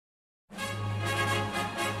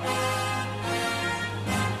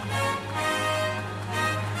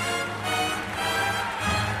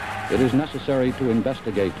It is necessary to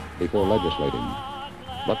investigate before legislating.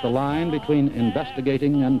 But the line between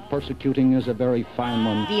investigating and persecuting is a very fine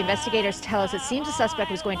one. The investigators tell us it seems the suspect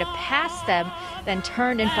was going to pass them, then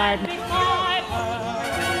turned and fired.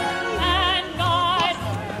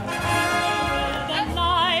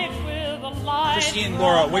 Christine,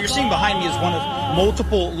 Laura, what you're seeing behind me is one of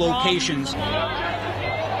multiple locations. I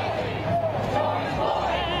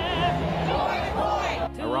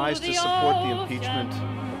rise to support the impeachment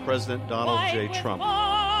of President Donald J. Trump.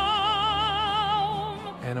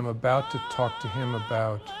 And I'm about to talk to him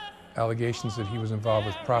about allegations that he was involved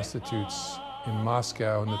with prostitutes in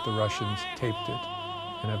Moscow and that the Russians taped it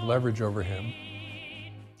and have leverage over him.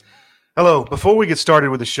 Hello. Before we get started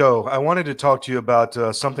with the show, I wanted to talk to you about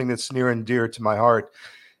something that's near and dear to my heart,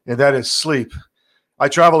 and that is sleep. I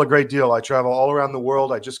travel a great deal. I travel all around the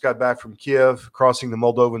world. I just got back from Kiev, crossing the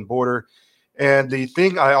Moldovan border. And the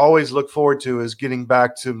thing I always look forward to is getting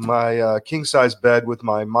back to my king-size bed with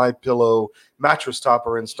my MyPillow mattress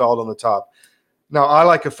topper installed on the top. Now, I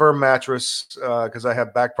like a firm mattress because I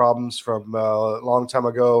have back problems from a long time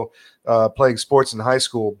ago playing sports in high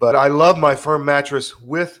school. But I love my firm mattress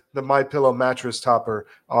with the MyPillow mattress topper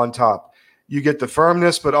on top. You get the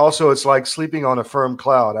firmness, but also it's like sleeping on a firm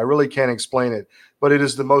cloud. I really can't explain it, but it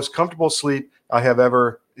is the most comfortable sleep I have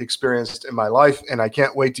ever experienced in my life, and I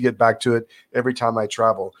can't wait to get back to it every time I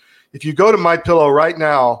travel. If you go to MyPillow right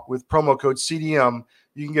now with promo code CDM,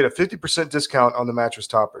 you can get a 50% discount on the mattress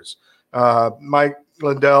toppers. Mike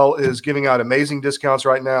Lindell is giving out amazing discounts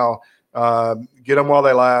right now. Get them while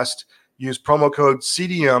they last. Use promo code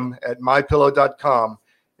CDM at mypillow.com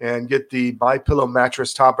and get the MyPillow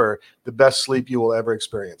mattress topper, the best sleep you will ever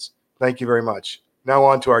experience. Thank you very much. Now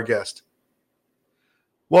on to our guest.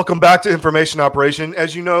 Welcome back to Information Operation.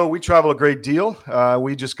 As you know, we travel a great deal.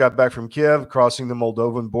 We just got back from Kiev, crossing the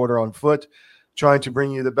Moldovan border on foot, trying to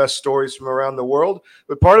bring you the best stories from around the world.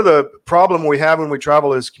 But part of the problem we have when we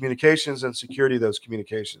travel is communications and security of those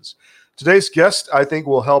communications. Today's guest, I think,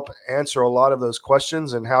 will help answer a lot of those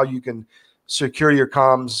questions and how you can secure your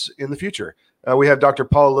comms in the future. We have Dr.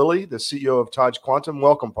 Paul Lilly, the CEO of Taj Quantum.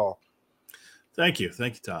 Welcome, Paul. Thank you.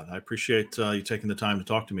 Thank you, Todd. I appreciate you taking the time to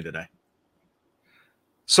talk to me today.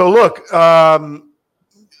 So look, I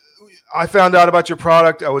found out about your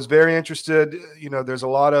product. I was very interested. You know, there's a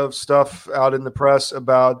lot of stuff out in the press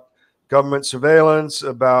about government surveillance,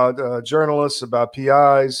 about journalists, about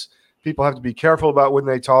PIs. People have to be careful about when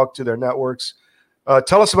they talk to their networks.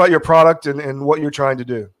 Tell us about your product and what you're trying to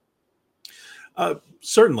do.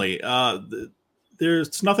 Certainly.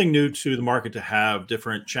 There's nothing new to the market to have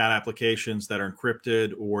different chat applications that are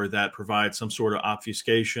encrypted or that provide some sort of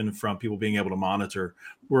obfuscation from people being able to monitor.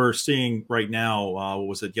 We're seeing right now,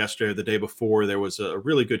 was it yesterday or the day before, there was a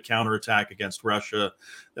really good counterattack against Russia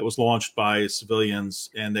that was launched by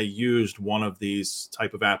civilians, and they used one of these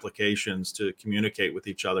type of applications to communicate with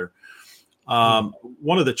each other.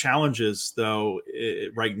 One of the challenges, though,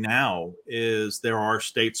 right now is there are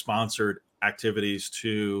state-sponsored activities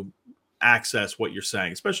to access what you're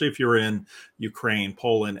saying, especially if you're in Ukraine,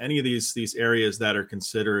 Poland, any of these areas that are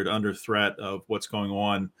considered under threat of what's going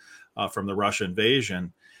on from the Russia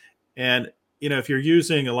invasion. And, you know, if you're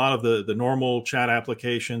using a lot of the normal chat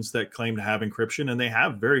applications that claim to have encryption, and they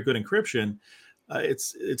have very good encryption,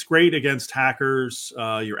 it's great against hackers,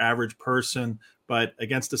 your average person, but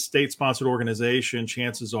against a state-sponsored organization,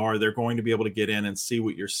 chances are they're going to be able to get in and see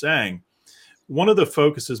what you're saying. One of the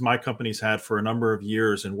focuses my company's had for a number of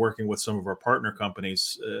years in working with some of our partner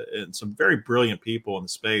companies and some very brilliant people in the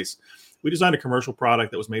space, we designed a commercial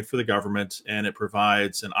product that was made for the government, and it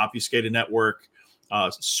provides an obfuscated network,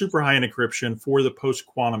 super high-end encryption for the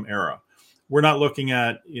post-quantum era. We're not looking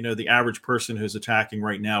at, you know, the average person who's attacking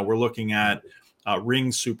right now. We're looking at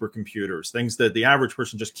ring supercomputers, things that the average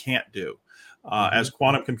person just can't do. As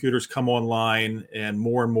quantum computers come online and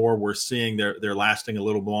more we're seeing they're lasting a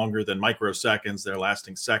little longer than microseconds. They're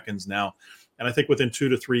lasting seconds now. And I think within 2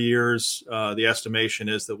 to 3 years, the estimation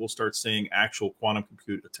is that we'll start seeing actual quantum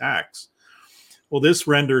compute attacks. Well, this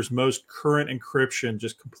renders most current encryption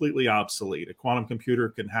just completely obsolete. A quantum computer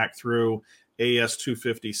can hack through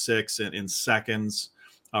AES-256 in seconds.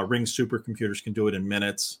 Ring supercomputers can do it in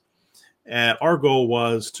minutes. And our goal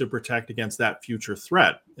was to protect against that future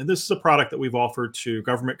threat. And this is a product that we've offered to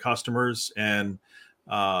government customers and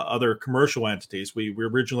other commercial entities. We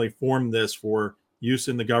originally formed this for use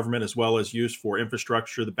in the government as well as use for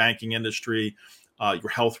infrastructure, the banking industry, your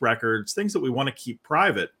health records, things that we want to keep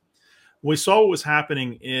private. When we saw what was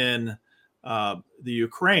happening in the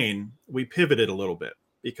Ukraine, we pivoted a little bit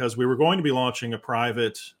because we were going to be launching a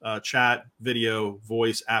private chat, video,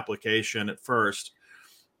 voice application at first.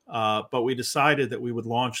 but we decided that we would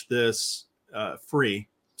launch this free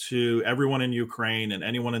to everyone in Ukraine and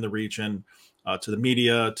anyone in the region, to the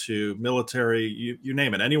media, to military, you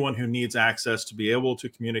name it. Anyone who needs access to be able to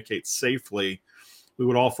communicate safely, we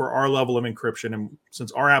would offer our level of encryption. And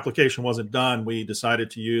since our application wasn't done, we decided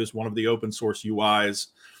to use one of the open source UIs,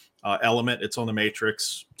 Element. It's on the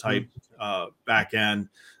Matrix type back end.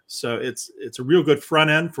 So it's a real good front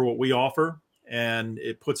end for what we offer. And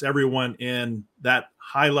it puts everyone in that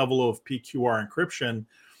high level of PQR encryption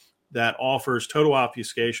that offers total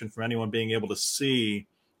obfuscation from anyone being able to see,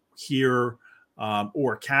 hear,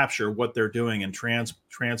 or capture what they're doing in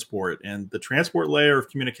transport. And the transport layer of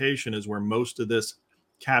communication is where most of this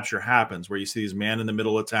capture happens, where you see these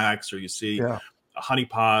man-in-the-middle attacks, or you see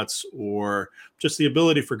honeypots, or just the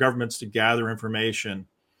ability for governments to gather information.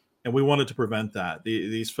 And we wanted to prevent that.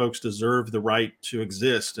 These folks deserve the right to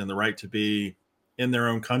exist and the right to be in their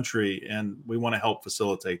own country, and we want to help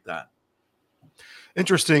facilitate that.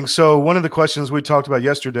 Interesting. So one of the questions we talked about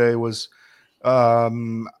yesterday was, how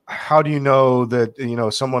do you know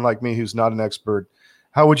that, someone like me who's not an expert,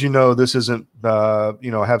 how would you know this isn't,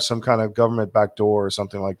 have some kind of government backdoor or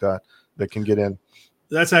something like that can get in?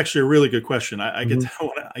 That's actually a really good question. I get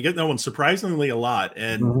that one surprisingly a lot,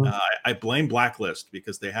 and I blame Blacklist,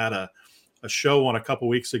 because they had a show on a couple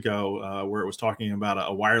weeks ago where it was talking about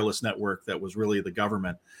a wireless network that was really the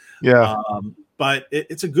government. Yeah. But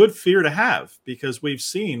it's a good fear to have, because we've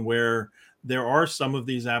seen where there are some of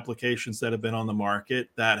these applications that have been on the market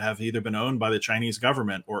that have either been owned by the Chinese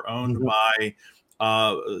government or owned by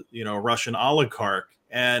a Russian oligarch,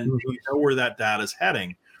 and we know where that data is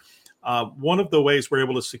heading. One of the ways we're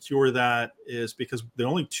able to secure that is because the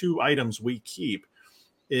only two items we keep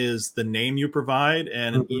is the name you provide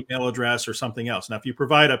and an email address or something else. Now, if you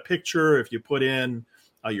provide a picture, if you put in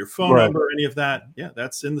your phone number, any of that,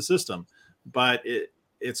 that's in the system. But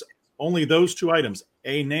it's only those two items,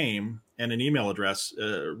 a name and an email address.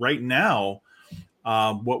 Right now,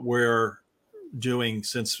 what we're doing,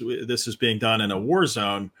 since this is being done in a war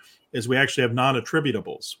zone, is we actually have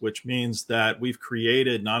non-attributables, which means that we've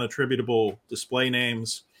created non-attributable display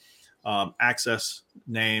names, access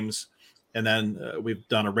names, and then we've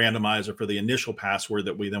done a randomizer for the initial password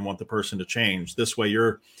that we then want the person to change. This way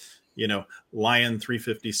you're, Lion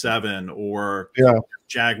 357 or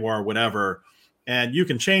Jaguar, whatever, and you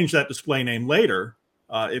can change that display name later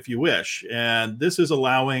if you wish. And this is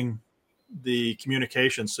allowing the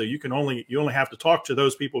communication, so you only have to talk to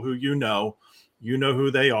those people who you know who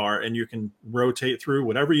they are, and you can rotate through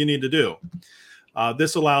whatever you need to do.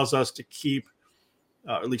 This allows us to keep,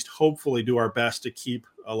 at least hopefully do our best to keep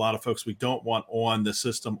a lot of folks we don't want on the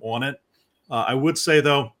system on it. I would say,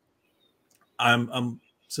 though,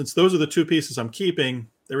 since those are the two pieces I'm keeping,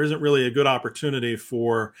 there isn't really a good opportunity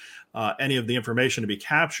for any of the information to be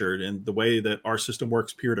captured. In the way that our system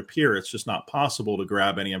works peer-to-peer, it's just not possible to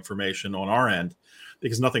grab any information on our end,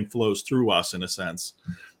 because nothing flows through us in a sense.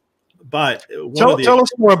 But tell us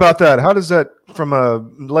more about that. How does that, from a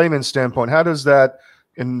layman's standpoint, how does that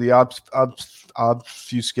in the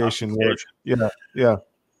obfuscation work? Yeah.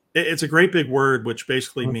 It's a great big word, which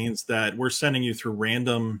basically means that we're sending you through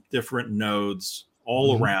random different nodes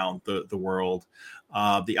all around the world.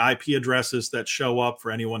 The IP addresses that show up for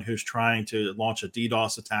anyone who's trying to launch a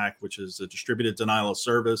DDoS attack, which is a distributed denial of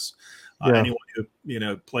service. Anyone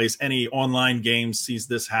who plays any online games sees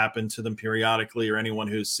this happen to them periodically, or anyone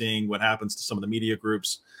who's seeing what happens to some of the media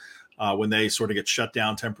groups when they sort of get shut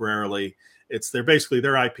down temporarily.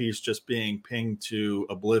 Their IPs just being pinged to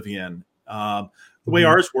oblivion. The way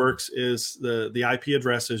ours works is the IP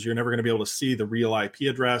addresses, you're never going to be able to see the real IP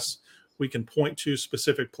address. We can point to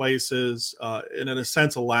specific places, and in a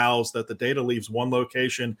sense allows that the data leaves one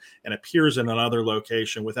location and appears in another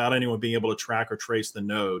location without anyone being able to track or trace the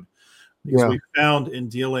node. Because we found in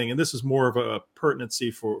dealing, and this is more of a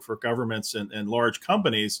pertinency for governments and large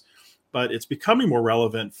companies, but it's becoming more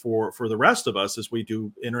relevant for the rest of us as we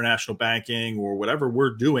do international banking or whatever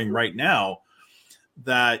we're doing right now,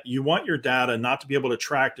 that you want your data not to be able to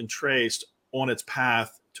track and trace on its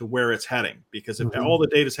path to where it's heading. Because if all the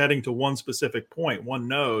data is heading to one specific point, one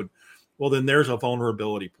node, well, then there's a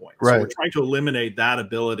vulnerability point. Right. So we're trying to eliminate that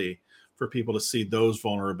ability for people to see those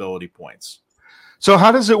vulnerability points. So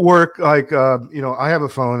how does it work? Like, I have a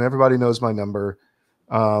phone. Everybody knows my number.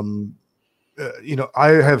 I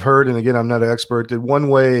have heard, and again, I'm not an expert, that one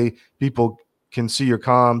way people can see your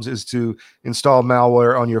comms is to install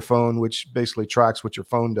malware on your phone, which basically tracks what your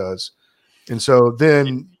phone does. And so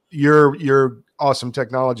then your awesome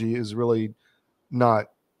technology is really not,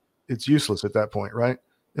 it's useless at that point, right?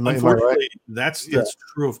 Am I right? Unfortunately, that's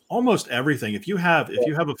true of almost everything. If you have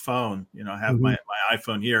a phone, I have my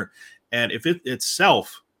iPhone here, and if it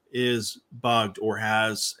itself is bugged or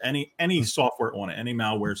has any software on it, any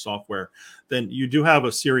malware software, then you do have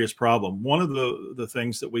a serious problem. One of the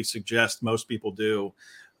things that we suggest most people do,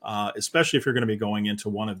 especially if you're going to be going into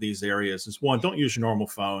one of these areas, is one, don't use your normal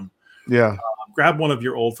phone. Yeah. Grab one of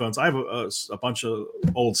your old phones. I have a bunch of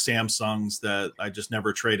old Samsungs that I just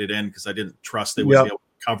never traded in because I didn't trust they would be able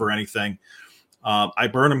to cover anything. I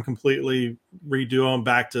burn them completely, redo them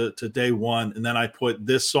back to day one, and then I put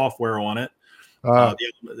this software on it,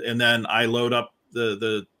 and then I load up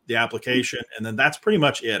the application, and then that's pretty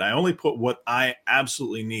much it. I only put what I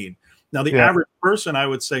absolutely need. Now, the average person, I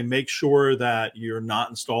would say, make sure that you're not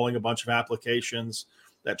installing a bunch of applications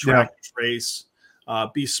that track and trace.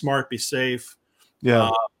 Be smart, be safe. Yeah.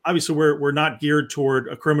 Obviously, we're not geared toward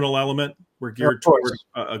a criminal element. We're geared toward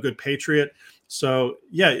a good patriot. So,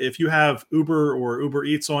 yeah, if you have Uber or Uber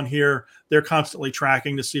Eats on here, they're constantly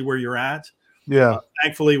tracking to see where you're at. Yeah.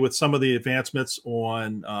 Thankfully, with some of the advancements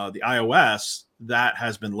on the iOS, that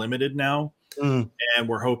has been limited now. And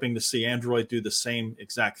we're hoping to see Android do the same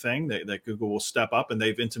exact thing, that Google will step up, and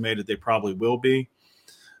they've intimated they probably will be.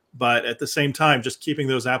 But at the same time, just keeping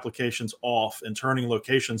those applications off and turning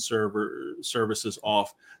location services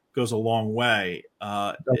off goes a long way.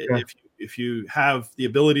 If you have the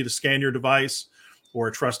ability to scan your device, or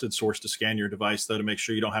a trusted source to scan your device, though, to make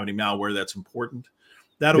sure you don't have any malware, that's important.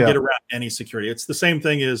 That'll get around any security. It's the same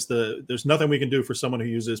thing as there's nothing we can do for someone who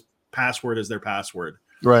uses password as their password.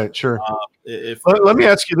 Right. Sure. Let me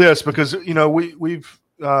ask you this, because we've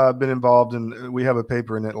been involved in. We have a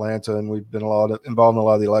paper in Atlanta, and we've been involved in a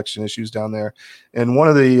lot of the election issues down there. And one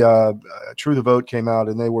of the True the Vote came out,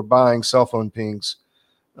 and they were buying cell phone pings,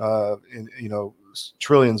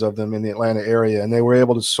 trillions of them in the Atlanta area, and they were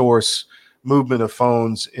able to source movement of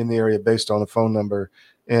phones in the area based on a phone number.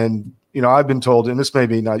 And I've been told, and this may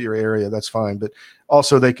be not your area, that's fine, but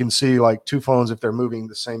also they can see like two phones if they're moving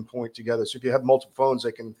the same point together. So if you have multiple phones,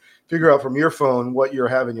 they can figure out from your phone what you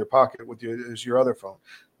have in your pocket with you is your other phone.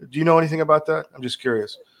 Do you know anything about that? I'm just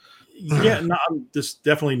curious. Yeah, this is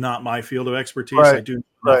definitely not my field of expertise. Right. I do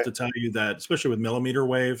enough to tell you that, especially with millimeter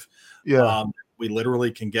wave, we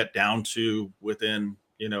literally can get down to within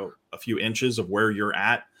a few inches of where you're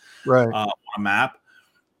at on a map.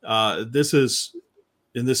 This is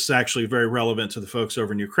actually very relevant to the folks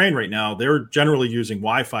over in Ukraine right now. They're generally using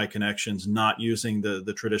Wi-Fi connections, not using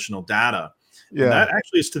the traditional data. Yeah. And that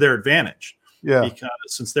actually is to their advantage. Yeah. Because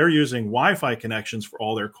since they're using Wi-Fi connections for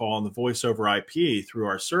all their call and the voice over IP through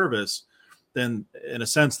our service, then in a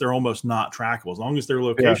sense, they're almost not trackable. As long as their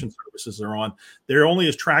location services are on, they're only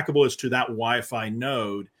as trackable as to that Wi-Fi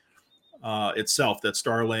node itself, that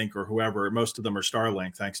Starlink or whoever. Most of them are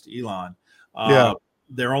Starlink, thanks to Elon.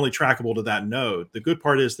 They're only trackable to that node. The good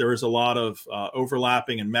part is there is a lot of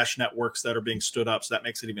overlapping and mesh networks that are being stood up. So that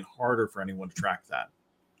makes it even harder for anyone to track that.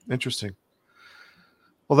 Interesting.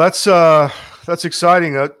 Well, that's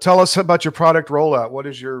exciting. Tell us about your product rollout. What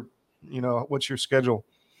is what's your schedule?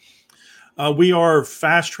 We are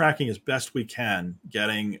fast tracking as best we can,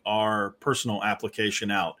 getting our personal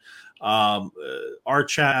application out. Our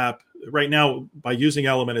chat app right now, by using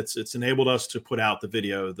Element, it's enabled us to put out the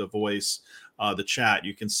video, the voice, the chat.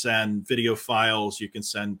 You can send video files. You can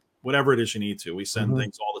send whatever it is you need to. We send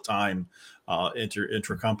things all the time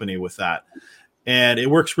intra-company with that. And it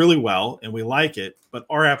works really well, and we like it. But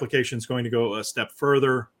our application is going to go a step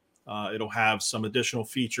further. It'll have some additional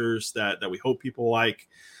features that we hope people like.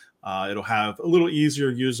 It'll have a little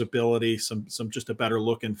easier usability, some just a better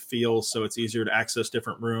look and feel, so it's easier to access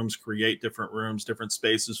different rooms, create different rooms, different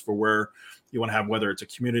spaces for where you want to have, whether it's a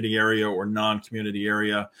community area or non-community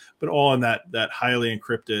area, but all in that highly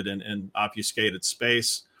encrypted and obfuscated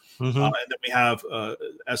space. And then we have,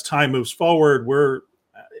 as time moves forward, we're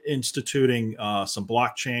instituting some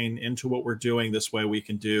blockchain into what we're doing. This way we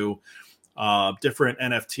can do different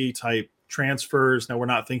NFT type transfers. Now, we're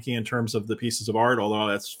not thinking in terms of the pieces of art, although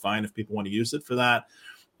that's fine if people want to use it for that.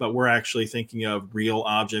 But we're actually thinking of real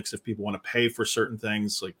objects. If people want to pay for certain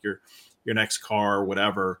things, like your next car or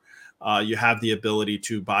whatever, you have the ability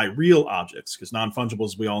to buy real objects, because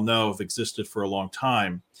non-fungibles, we all know, have existed for a long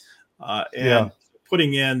time.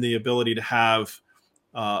 Putting in the ability to have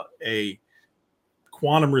a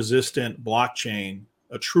quantum resistant blockchain,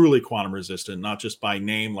 a truly quantum resistant, not just by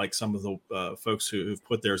name like some of the folks who've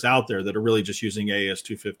put theirs out there that are really just using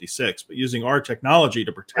AES-256, but using our technology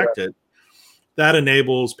to protect it. That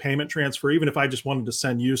enables payment transfer. Even if I just wanted to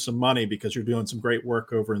send you some money because you're doing some great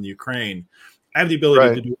work over in the Ukraine, I have the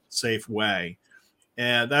ability to do it in a safe way.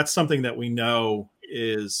 And that's something that we know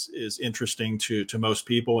is interesting to most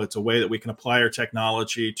people. It's a way that we can apply our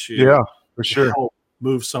technology to for sure help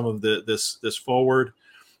move some of this forward.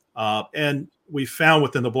 And we found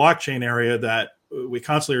within the blockchain area that we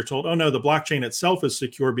constantly are told, oh no, the blockchain itself is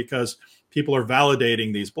secure because people are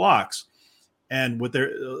validating these blocks. And what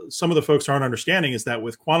some of the folks aren't understanding is that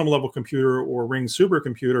with quantum level computer or ring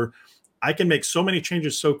supercomputer, I can make so many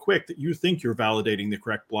changes so quick that you think you're validating the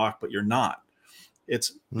correct block, but you're not.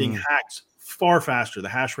 It's being hacked far faster. The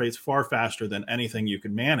hash rate's far faster than anything you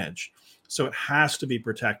can manage. So it has to be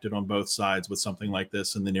protected on both sides with something like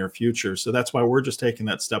this in the near future. So that's why we're just taking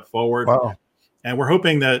that step forward. Wow. And we're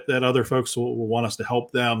hoping that other folks will want us to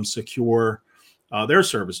help them secure their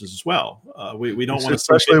services as well. We don't want to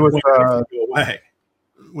see especially with go away.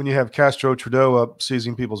 When you have Castro Trudeau up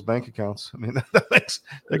seizing people's bank accounts. I mean,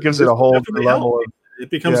 that gives it a whole level of, it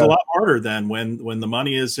becomes a lot harder then when the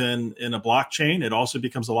money is in a blockchain. It also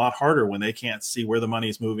becomes a lot harder when they can't see where the money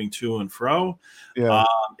is moving to and fro.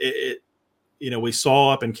 We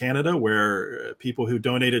saw up in Canada where people who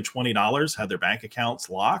donated $20 had their bank accounts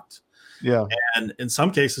locked. Yeah. And in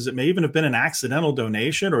some cases, it may even have been an accidental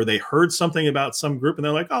donation, or they heard something about some group and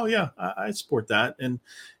they're like, oh yeah, I support that. And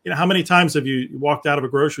how many times have you walked out of a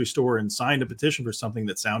grocery store and signed a petition for something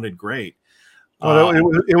that sounded great? Well,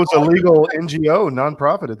 it was a legal NGO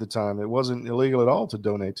nonprofit at the time. It wasn't illegal at all to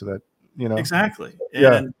donate to that, Exactly.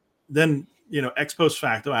 And then, ex post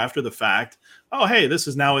facto, after the fact, oh, hey, this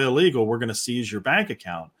is now illegal. We're going to seize your bank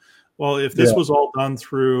account. Well, if this was all done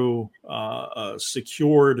through a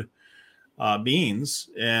secured means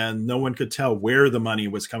and no one could tell where the money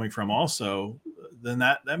was coming from also, then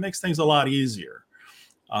that makes things a lot easier.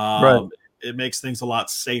 It makes things a lot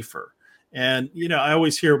safer. And, I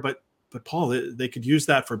always hear, but Paul, they could use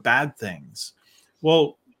that for bad things.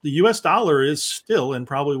 Well, the US dollar is still, and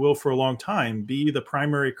probably will for a long time, be the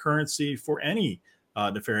primary currency for any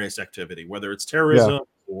nefarious activity, whether it's terrorism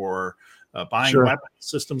or buying weapon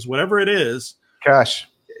systems, whatever it is. Cash.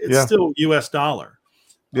 It's still US dollar.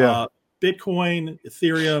 Yeah. Bitcoin,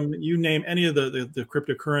 Ethereum, you name any of the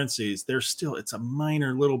cryptocurrencies, it's a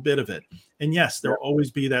minor little bit of it. And yes, there'll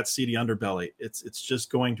always be that seedy underbelly. It's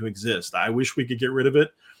just going to exist. I wish we could get rid of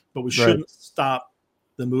it, but we shouldn't stop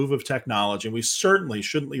the move of technology. And we certainly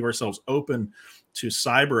shouldn't leave ourselves open to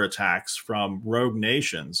cyber attacks from rogue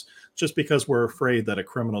nations just because we're afraid that a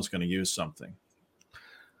criminal is going to use something.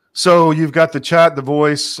 So you've got the chat, the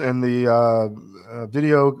voice, and the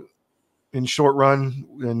video in short run,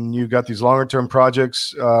 and you've got these longer term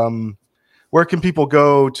projects. Where can people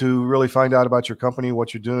go to really find out about your company,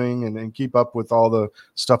 what you're doing, and keep up with all the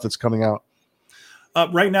stuff that's coming out?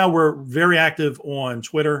 Right now, we're very active on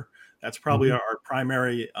Twitter. That's probably our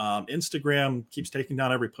primary. Instagram keeps taking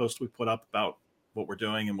down every post we put up about what we're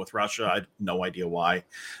doing. And with Russia, I have no idea why.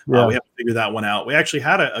 We have to figure that one out. We actually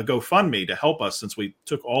had a GoFundMe to help us since we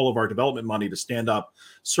took all of our development money to stand up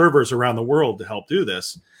servers around the world to help do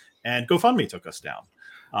this. And GoFundMe took us down.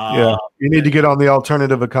 You need to get on the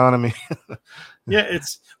alternative economy. We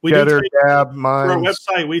Getter, do take, Dab, Mines. for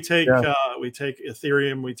our website, we take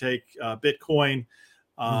Ethereum, we take Bitcoin.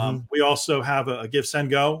 We also have a Give,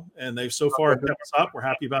 Send, Go, and they've so far kept us up. We're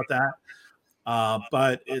happy about that.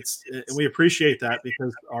 But we appreciate that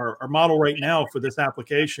because our model right now for this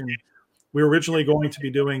application, we were originally going to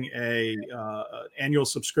be doing a annual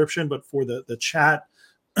subscription, but for the chat,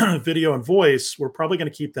 video, and voice, we're probably going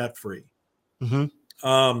to keep that free.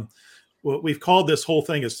 What we've called this whole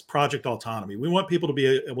thing is Project Autonomy. We want people to be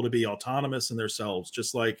able to be autonomous in themselves,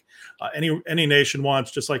 just like any nation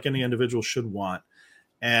wants, just like any individual should want.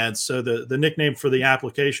 And so the nickname for the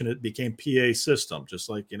application, it became PA System, just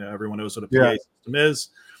like everyone knows what a PA system is.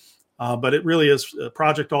 But it really is a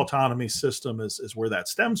Project Autonomy System is where that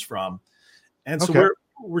stems from. And so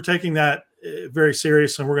we're taking that very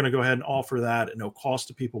serious, and we're going to go ahead and offer that at no cost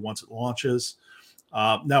to people once it launches.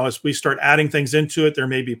 Now, as we start adding things into it, there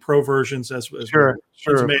may be pro versions as we'll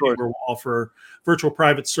offer virtual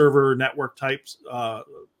private server network types.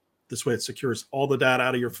 This way it secures all the data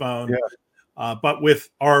out of your phone, but with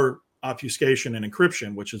our obfuscation and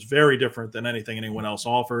encryption, which is very different than anything anyone else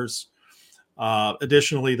offers.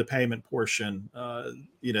 Additionally, the payment portion,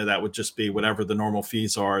 that would just be whatever the normal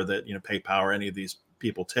fees are that, PayPal or any of these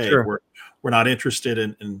people take. We're not interested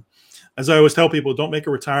in, as I always tell people, don't make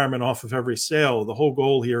a retirement off of every sale. The whole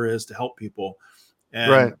goal here is to help people.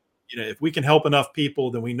 And, if we can help enough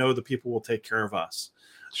people, then we know the people will take care of us.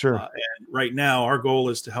 And right now, our goal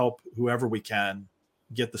is to help whoever we can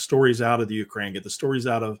get the stories out of the Ukraine, get the stories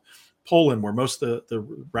out of Poland, where most of the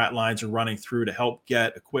rat lines are running through, to help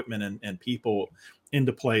get equipment and people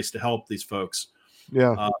into place to help these folks.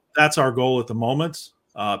 That's our goal at the moment.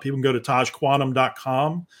 People can go to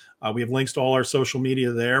tajquantum.com. We have links to all our social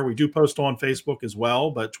media there. We do post on Facebook as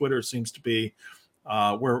well, but Twitter seems to be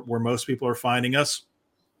where most people are finding us.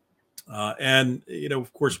 And,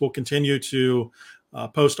 of course, we'll continue to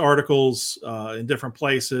post articles in different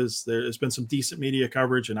places. There's been some decent media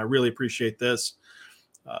coverage, and I really appreciate this.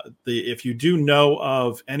 If you do know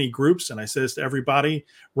of any groups, and I say this to everybody,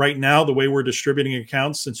 right now, the way we're distributing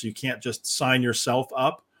accounts, since you can't just sign yourself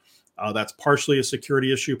up, that's partially a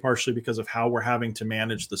security issue, partially because of how we're having to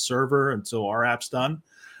manage the server until our app's done.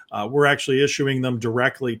 We're actually issuing them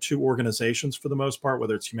directly to organizations for the most part,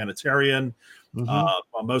 whether it's humanitarian,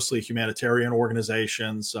 mostly humanitarian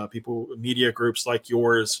organizations, media groups like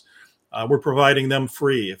yours. We're providing them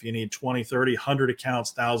free if you need 20, 30, 100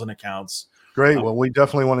 accounts, 1,000 accounts. Great. Well, we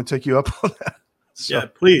definitely want to take you up on that. So, yeah,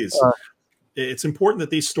 please. It's important that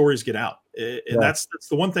these stories get out. And that's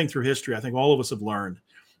the one thing through history I think all of us have learned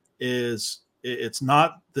is it's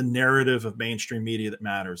not the narrative of mainstream media that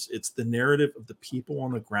matters. It's the narrative of the people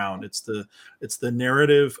on the ground. It's the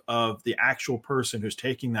narrative of the actual person who's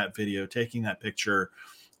taking that video, taking that picture,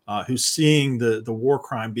 who's seeing the war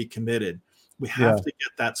crime be committed. We have to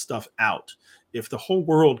get that stuff out. If the whole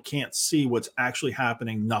world can't see what's actually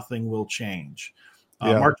happening, nothing will change.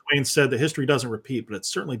 Mark Twain said that history doesn't repeat, but it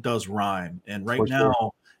certainly does rhyme. And right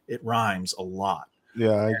now, it rhymes a lot.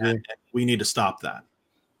 Yeah, I agree. And we need to stop that.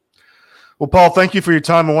 Well, Paul, thank you for your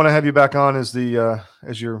time. I want to have you back on as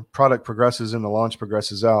your product progresses and the launch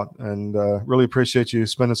progresses out. And really appreciate you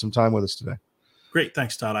spending some time with us today. Great.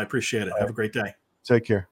 Thanks, Todd. I appreciate it. Have a great day. Take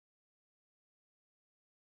care.